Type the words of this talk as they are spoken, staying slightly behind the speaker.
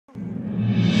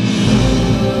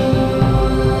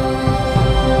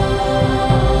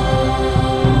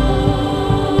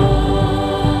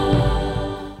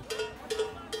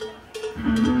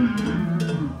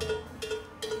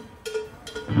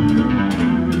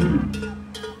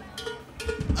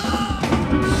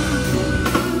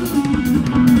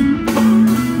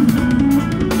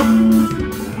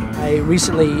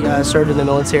recently served in the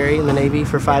military, in the Navy,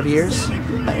 for 5 years,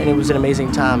 and it was an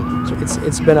amazing time. So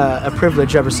it's been a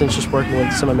privilege ever since, just working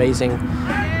with some amazing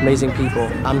people.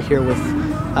 I'm here with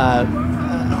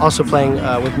also playing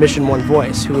with Mission One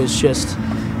Voice, who is just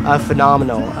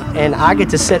phenomenal, and I get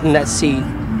to sit in that seat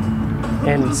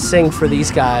and sing for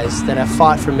these guys that have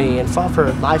fought for me and fought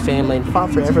for my family and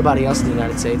fought for everybody else in the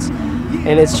United States,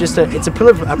 and it's just a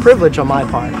privilege on my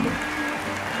part.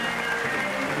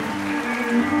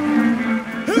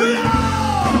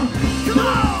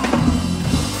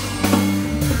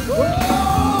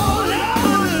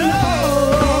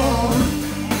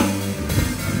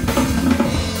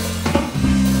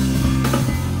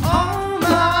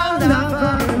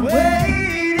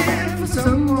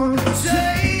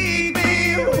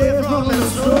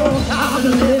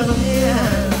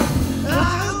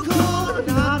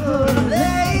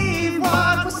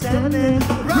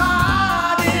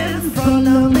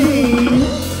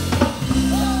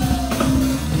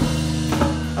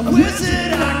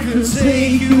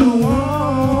 Take you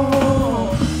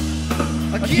on,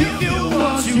 I give you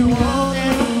what you want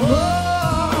and more.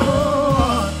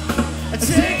 I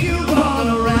take you all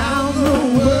around the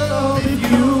world if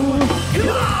you come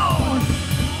on.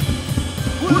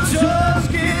 Well,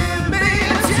 just give me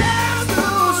a chance to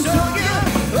show you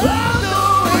all the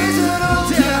ways that I'll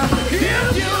tell. If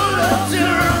you love to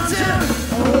run to,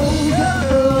 oh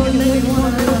girl, you make me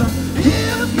wanna.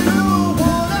 If you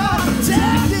wanna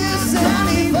take this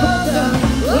any further,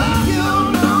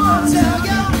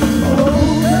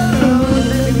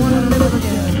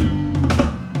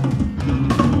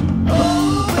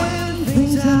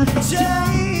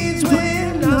 change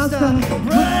when I start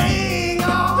praying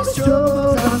all the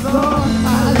struggles I thought I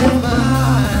left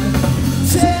behind.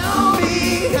 Tell me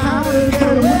how to get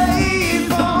away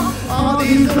from all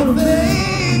these little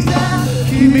things that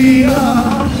keep me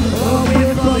up,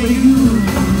 waiting for you.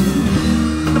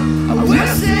 I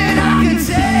wish that I could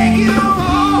take you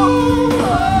home,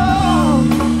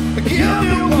 give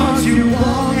you what you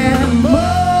want and more.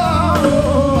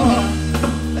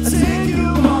 I take you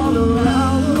all around.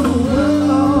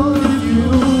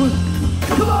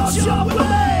 Jump with me!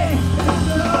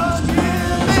 Just give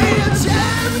me a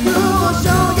chance to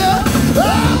show you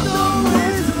all the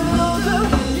ways of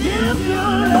love. Give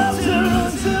your love to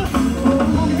run to.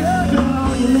 Oh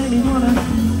girl, you make me wanna.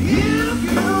 If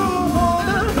you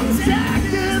wanna take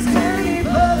this any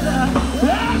further,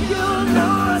 you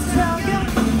know I tell you.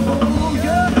 Oh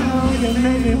girl, you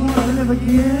make me wanna live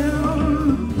again.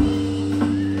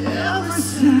 Every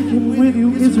second with you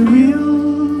is real.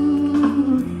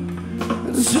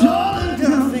 So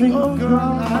nothing, oh girl,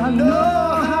 I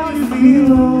know how you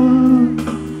feel.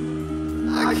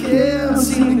 I can't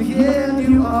seem to get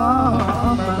you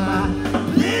off my mind.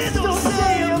 Please don't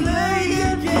say I'm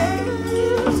playing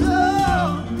games.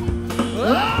 Oh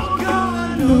girl,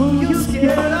 I know you're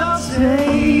scared I'll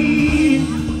say.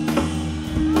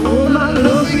 Oh, my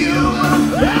love for you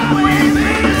always be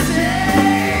the same.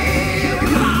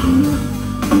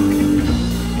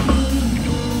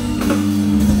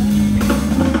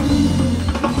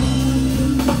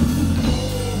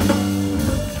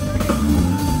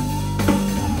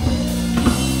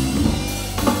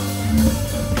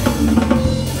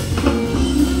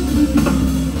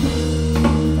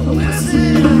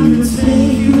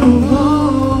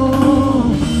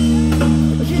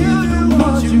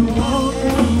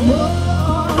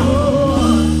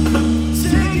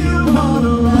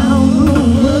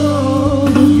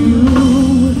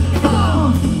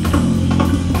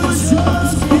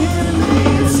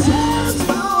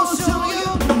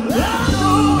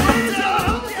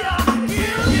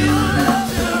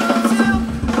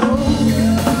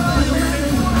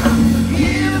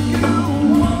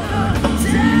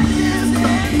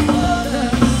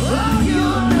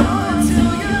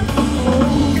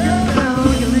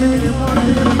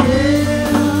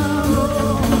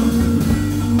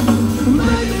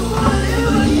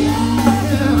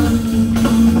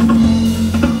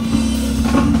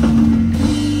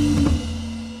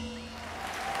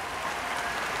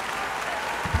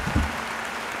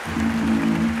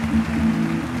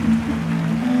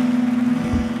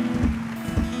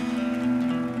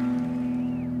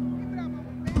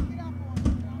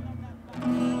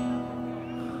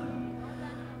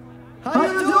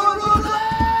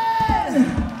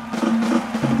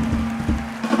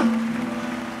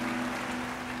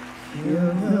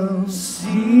 You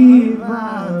see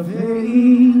my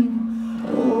pain,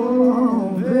 oh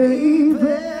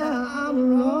baby, I'm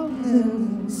running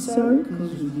in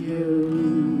circles with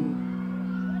you.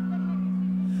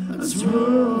 I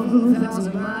drove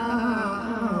 1,000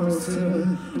 miles to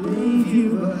leave you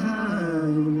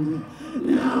behind.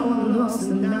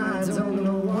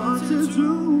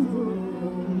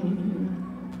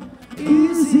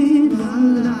 Is it my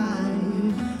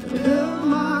life?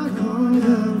 Am I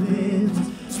gonna live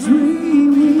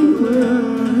dreaming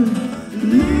world?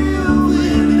 Live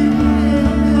with it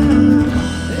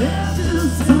as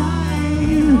the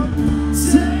time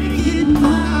taking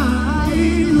my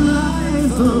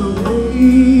life away.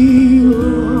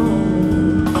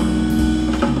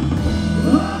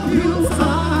 Hope you'll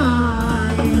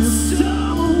find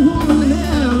someone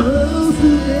else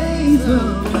later.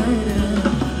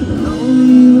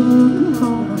 Only one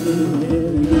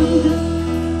moment.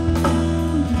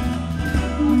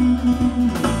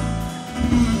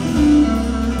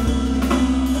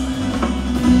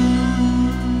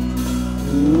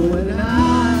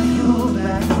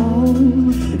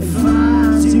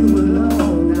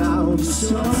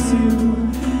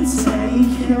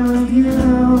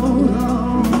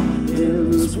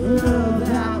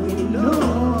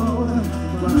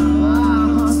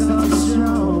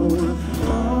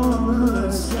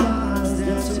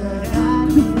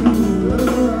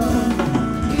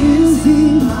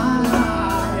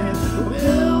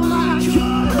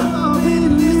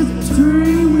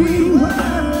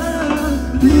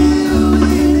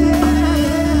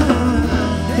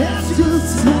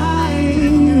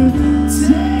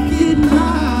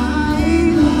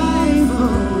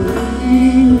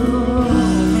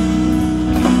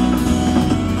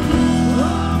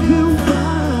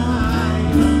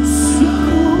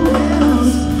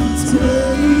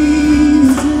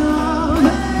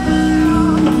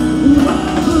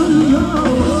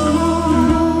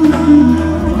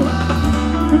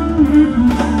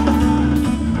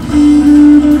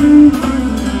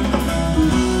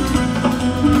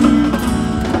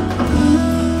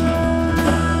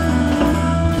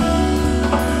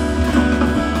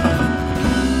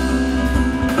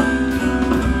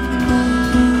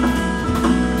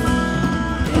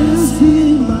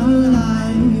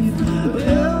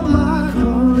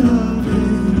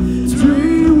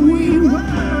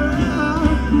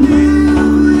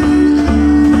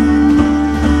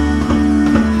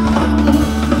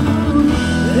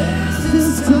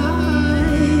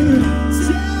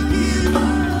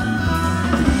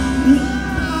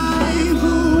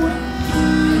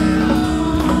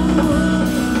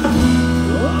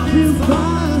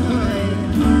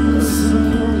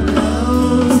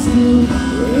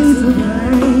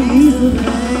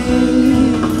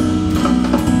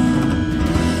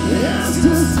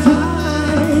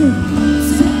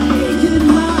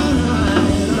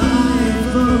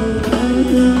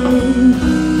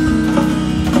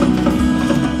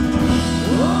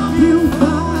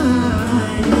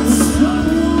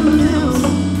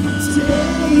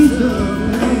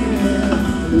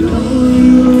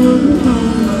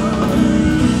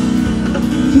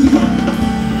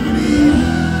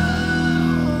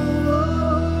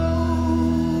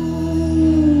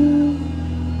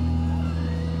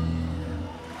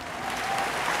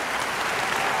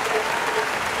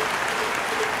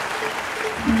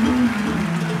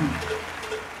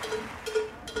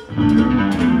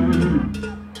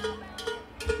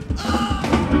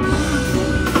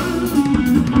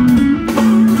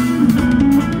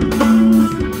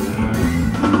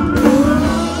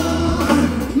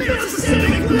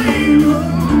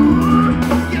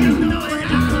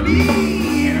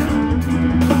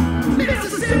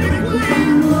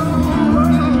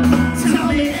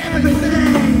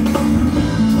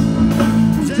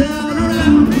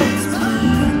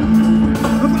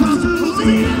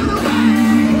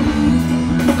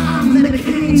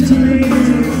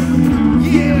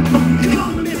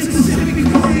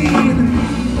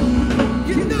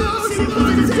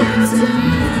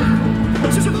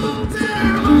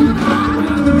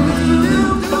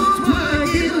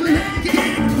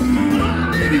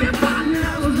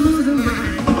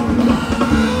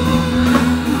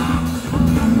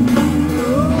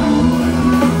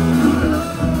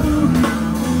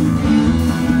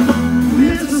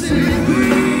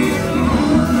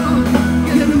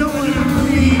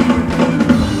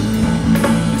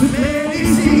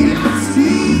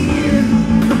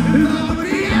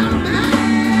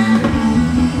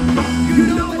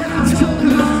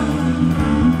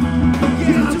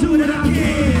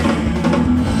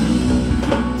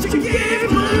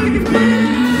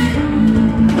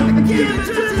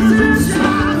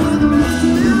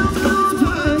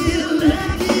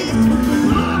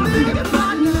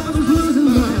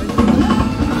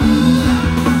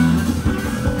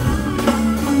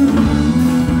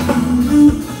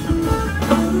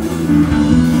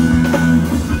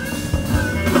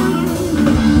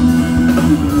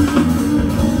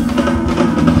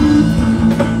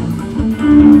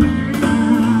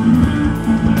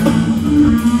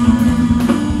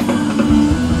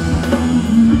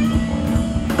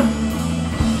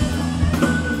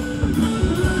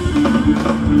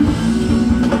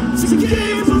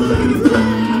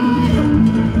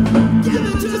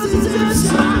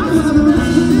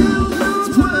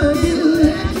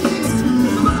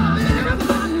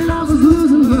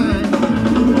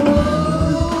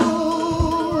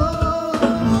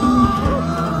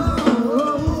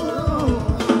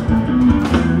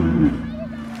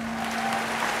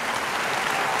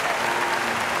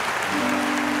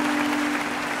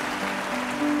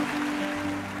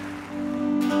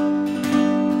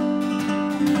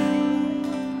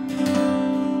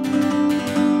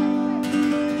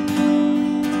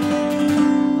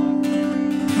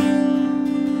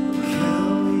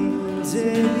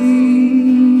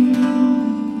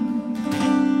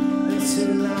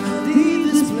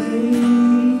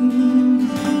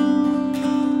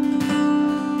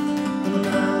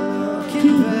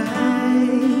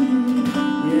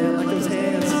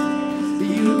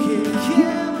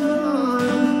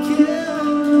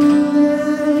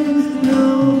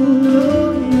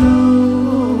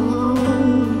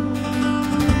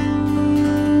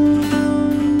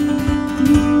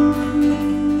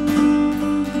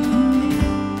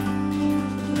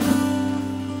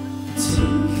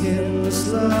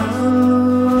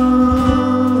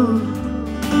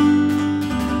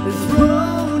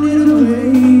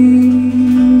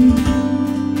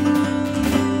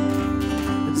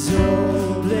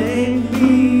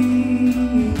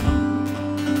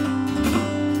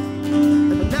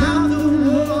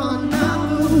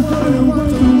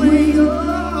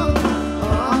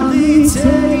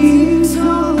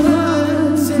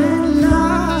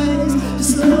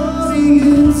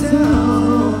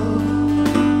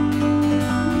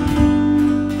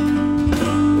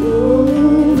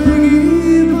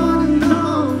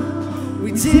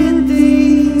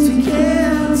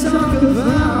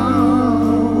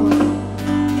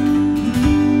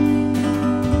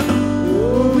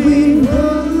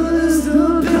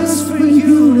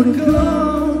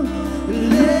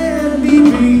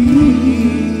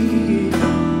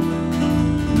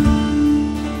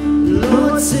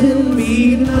 send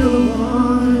me another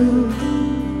one,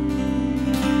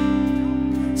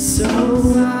 so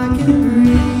I can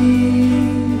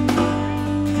breathe.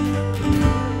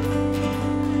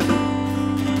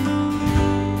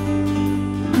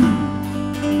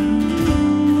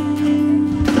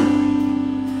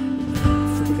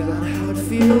 Forgot how it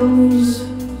feels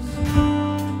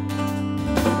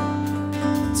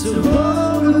to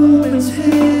hold a woman's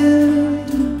hand,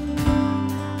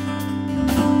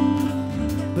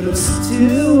 but I'm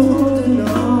still holding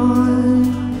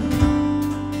on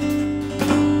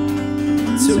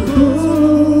to who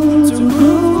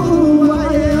I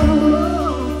am.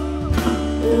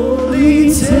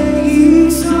 Only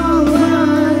takes our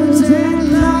lives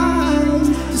and lies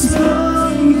to slow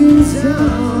you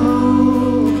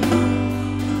down.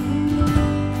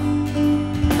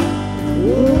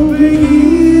 Oh,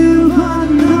 babe, I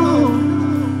know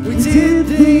we did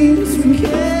things we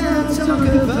can't talk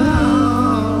about.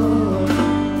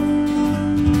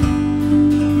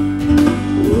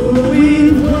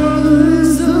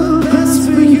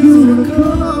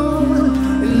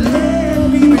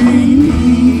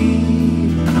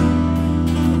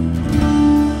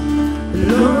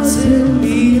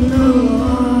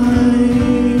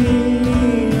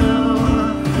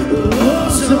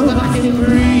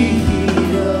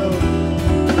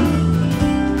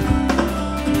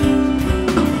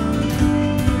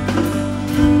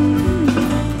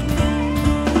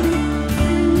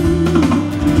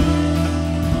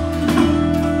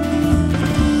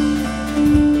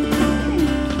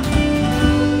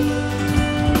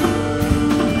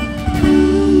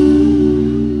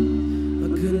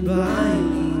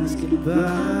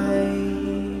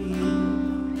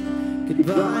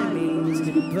 Goodbye means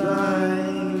goodbye.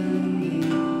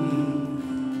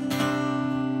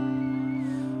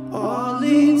 All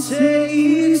it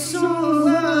takes are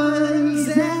lies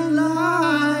and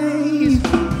lies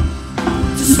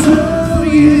to slow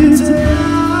you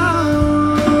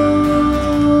down.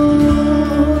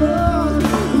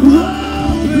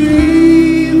 Oh,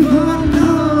 babe, I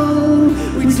know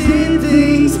we did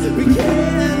things we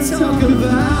can't talk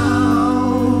about.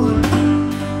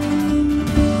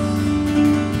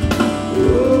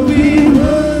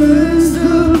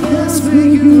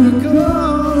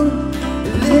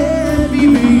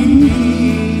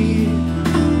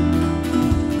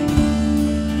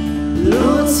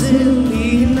 Send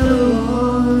me another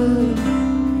one.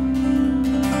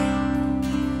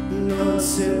 Lord,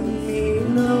 send me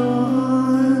another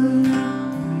one.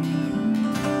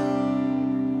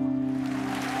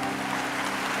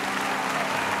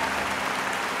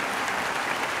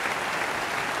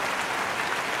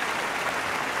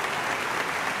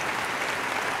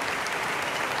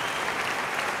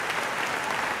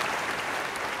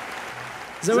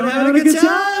 Is everyone having a good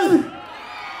time?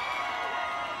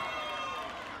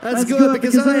 That's good,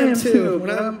 because I am too. When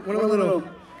I'm a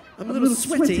little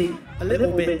sweaty, a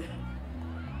little bit.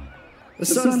 The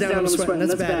sun's down, I'm sweating,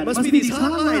 that's bad. Must be these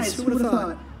hot lights, who would have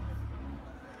thought?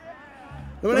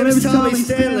 My name is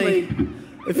Stanley.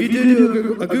 If you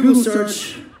do a Google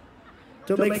search,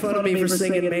 don't make fun of me for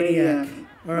singing Maniac,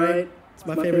 alright? It's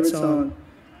my favorite song.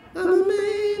 I'm a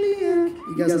maniac.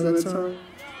 You guys know that song?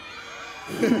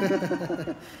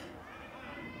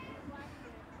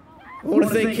 I want to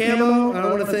thank CAMMO, and I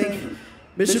want to thank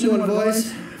Bishop One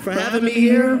Voice for having me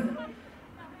here,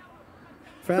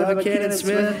 for having Cannon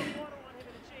Smith,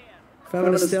 for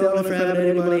having Stanley, for having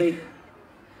anybody.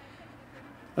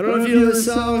 I don't know if you know this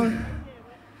song.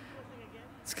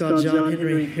 It's called John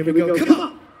Henry. Here we go. Come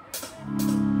on!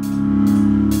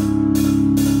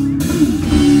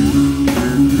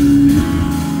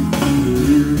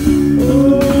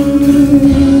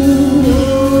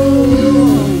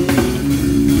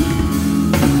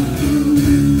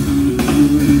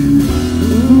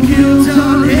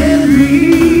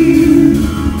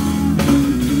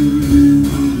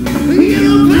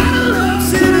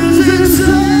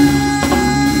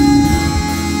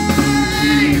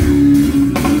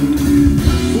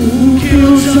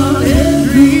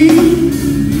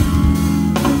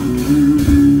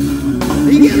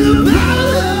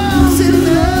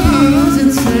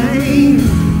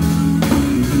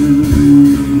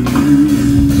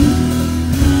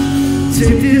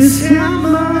 Take this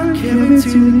hammer, give it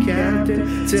to the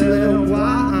captain, tell him why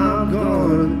I'm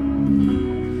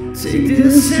gone. Take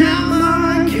this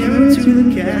hammer, give it to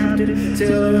the captain,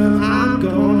 tell him I'm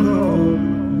going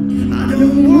home. I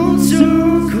don't want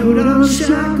your coat on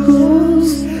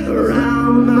shackles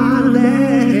around my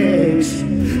legs.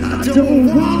 I don't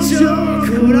want your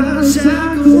coat on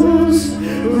shackles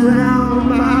around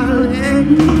my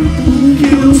legs. Who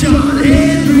killed John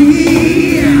Henry?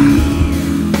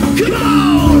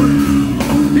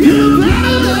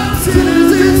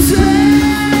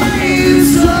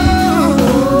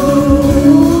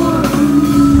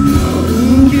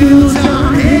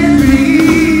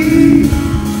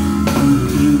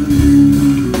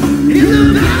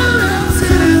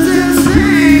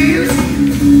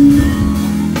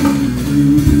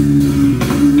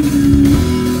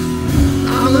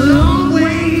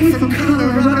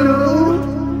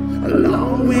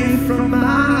 from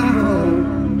my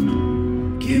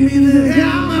home. Give me the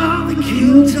hammer that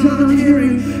killed John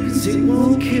Henry, 'cause it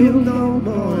won't kill no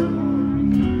more.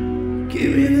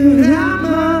 Give me the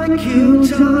hammer that killed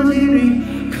John Henry,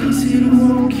 'cause it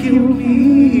won't kill me.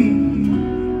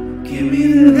 Give me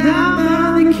the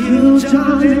hammer that killed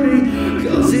John Henry,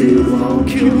 'cause it won't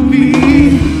kill me.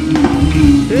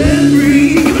 Every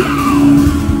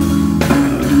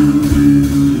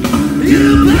you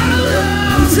better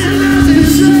love and nothing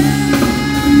saves.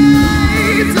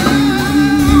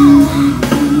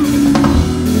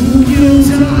 Killed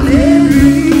John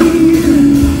Henry.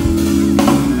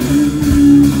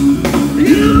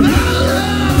 You better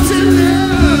love and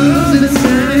nothing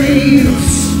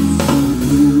saves.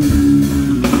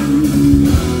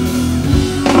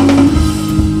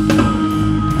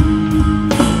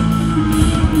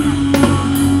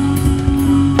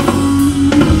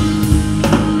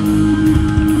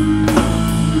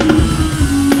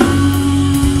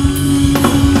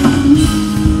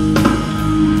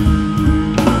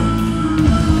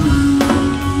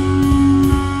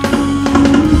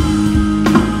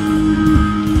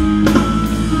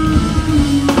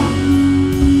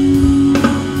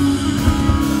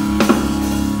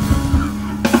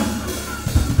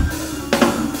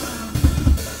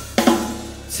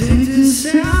 Take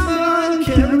this hammer and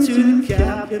carry it to the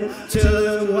captain, tell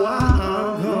him why I'm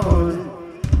gone.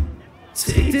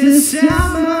 Take this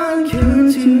hammer and carry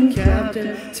it to the captain,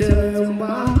 tell him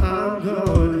why I'm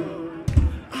gone.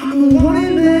 I'm a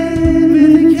wanted man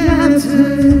with the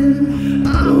captain.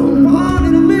 I'm a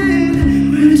wanted man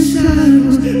with the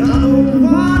shadows. I'm a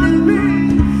wanted man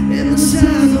in the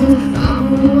saddle. I'm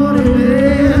a wanted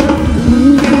man who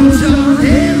killed John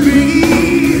Henry.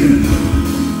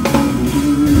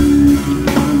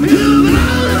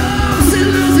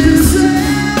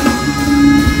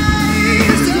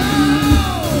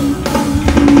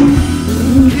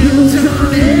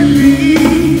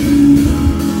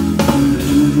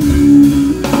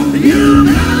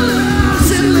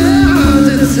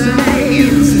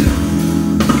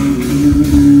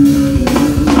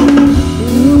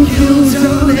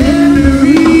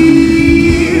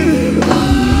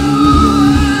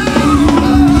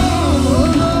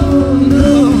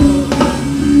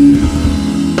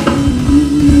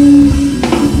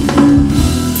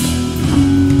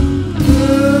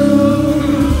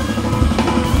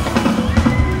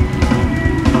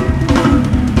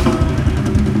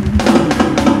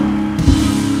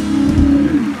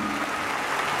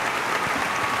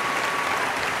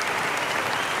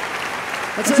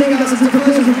 I tell you guys, it's a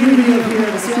pleasure for me to be up here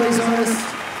to see all these artists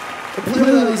and play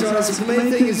with all these artists. The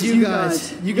main thing is you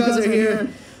guys. You guys are here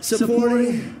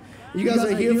supporting. You guys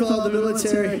are here for all the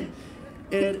military.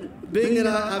 And being that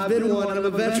I've been one, I'm a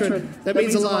veteran, that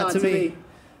means a lot to me.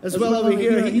 As well over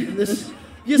here, this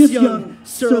young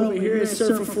sir over here has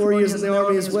served for 4 years in the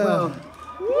Army as well.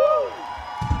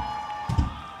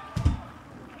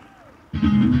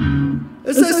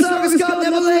 This song is called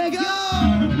Never Let Go.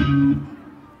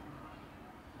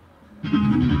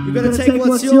 You better take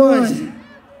what's yours.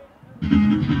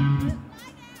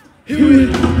 Here we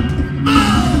go.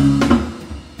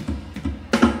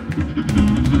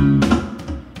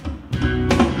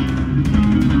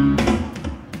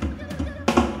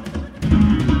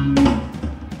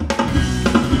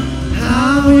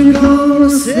 How are you gonna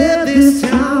set this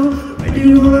town when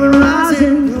you wanna rise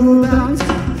and go back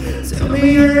down? Tell me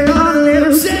you're gonna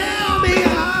live. Tell me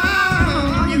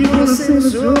how you gonna sing the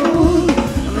song.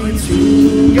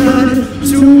 Too good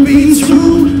to be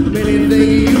true.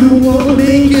 Anything you won't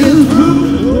make it through.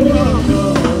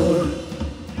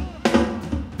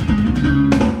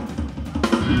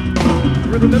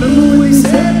 Remember when we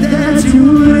said that you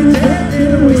were dead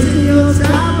there, wasting your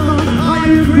time on all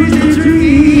your crazy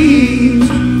dreams.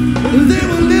 They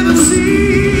will never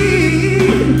see.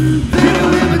 They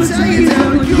will never tell you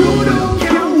down. You don't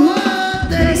care what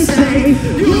they say.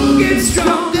 You get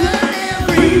stronger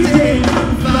every day.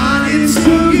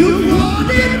 You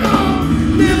want it all.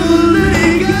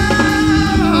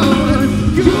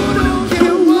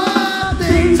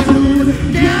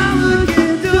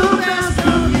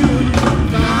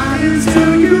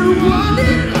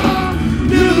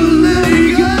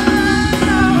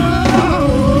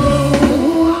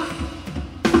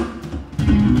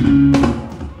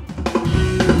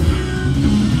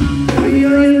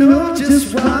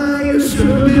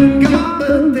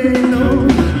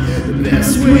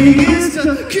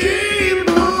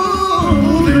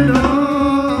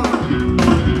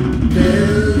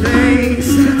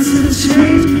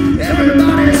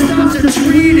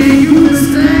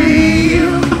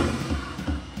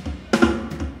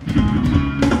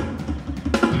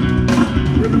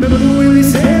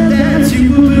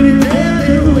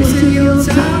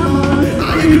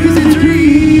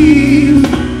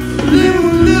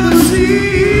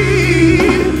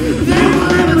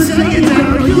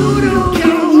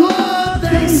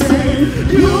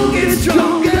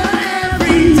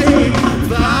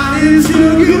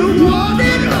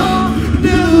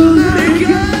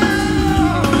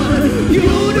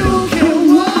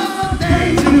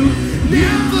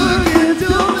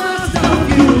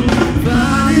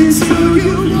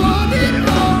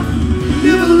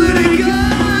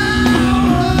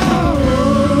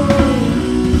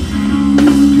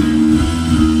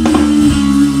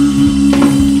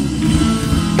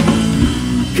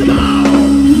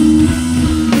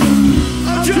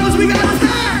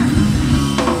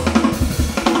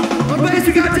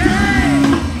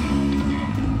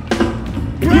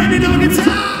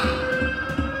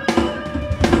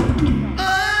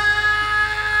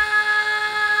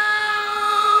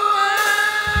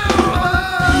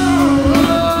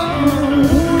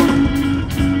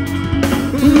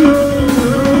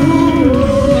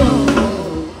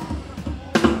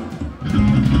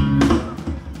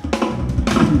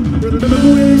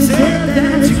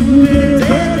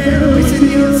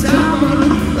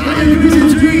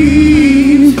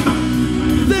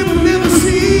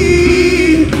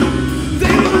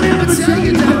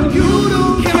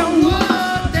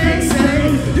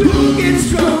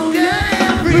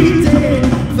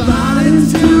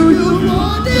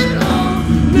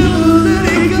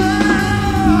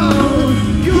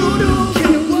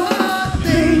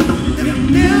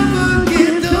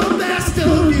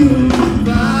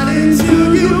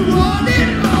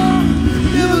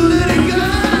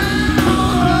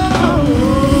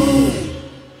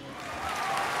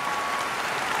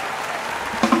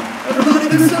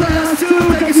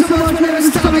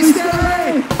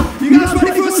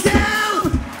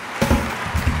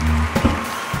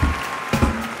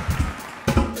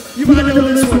 You might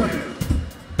know this one.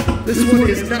 This one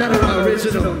is not an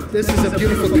original. This is a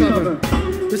beautiful cover.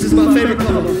 This is my favorite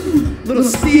cover. Little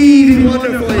Stevie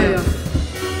Wonder for you.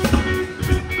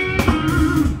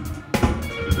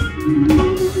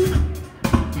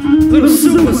 Little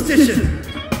Superstition.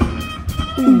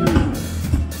 Ooh.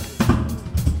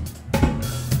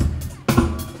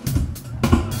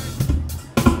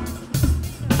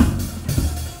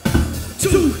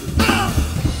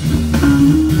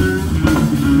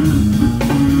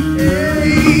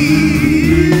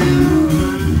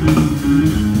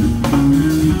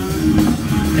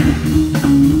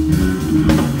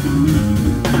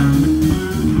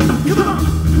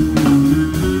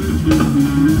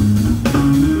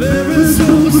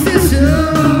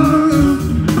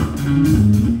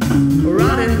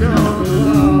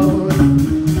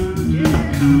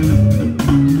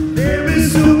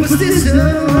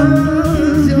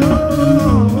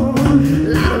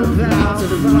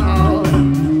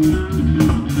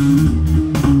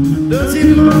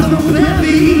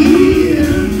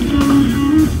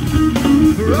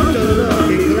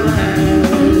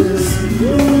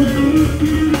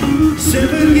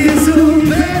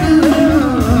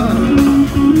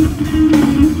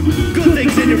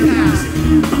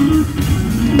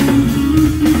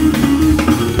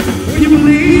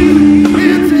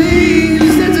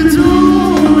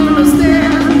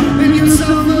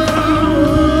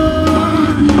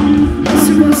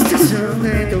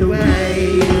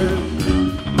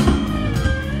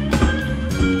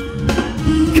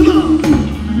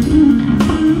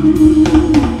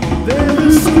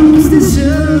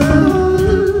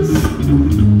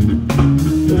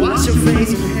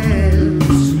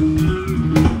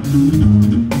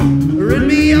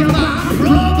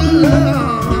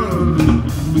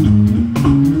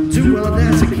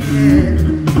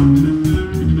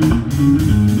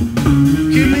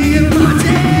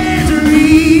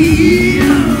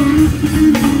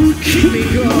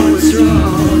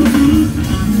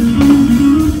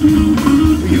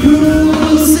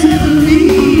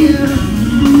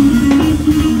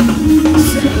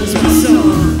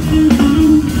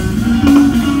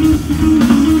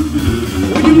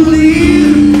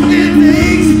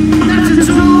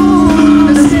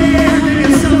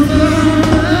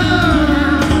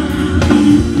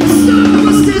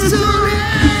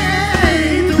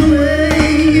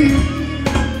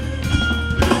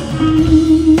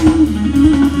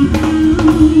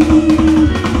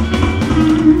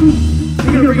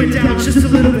 Just a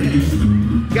little bit.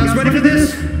 You guys ready for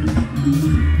this?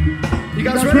 You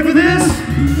guys ready for this?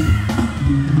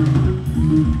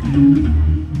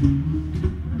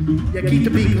 Yeah, keep the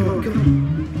beat going. Come on.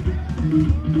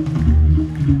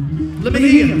 Let me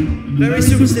hear you. Very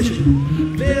superstitious.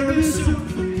 Very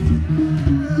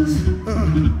superstitious.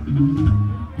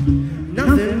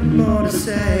 Nothing more to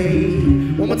say.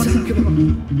 One more time. Come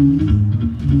on.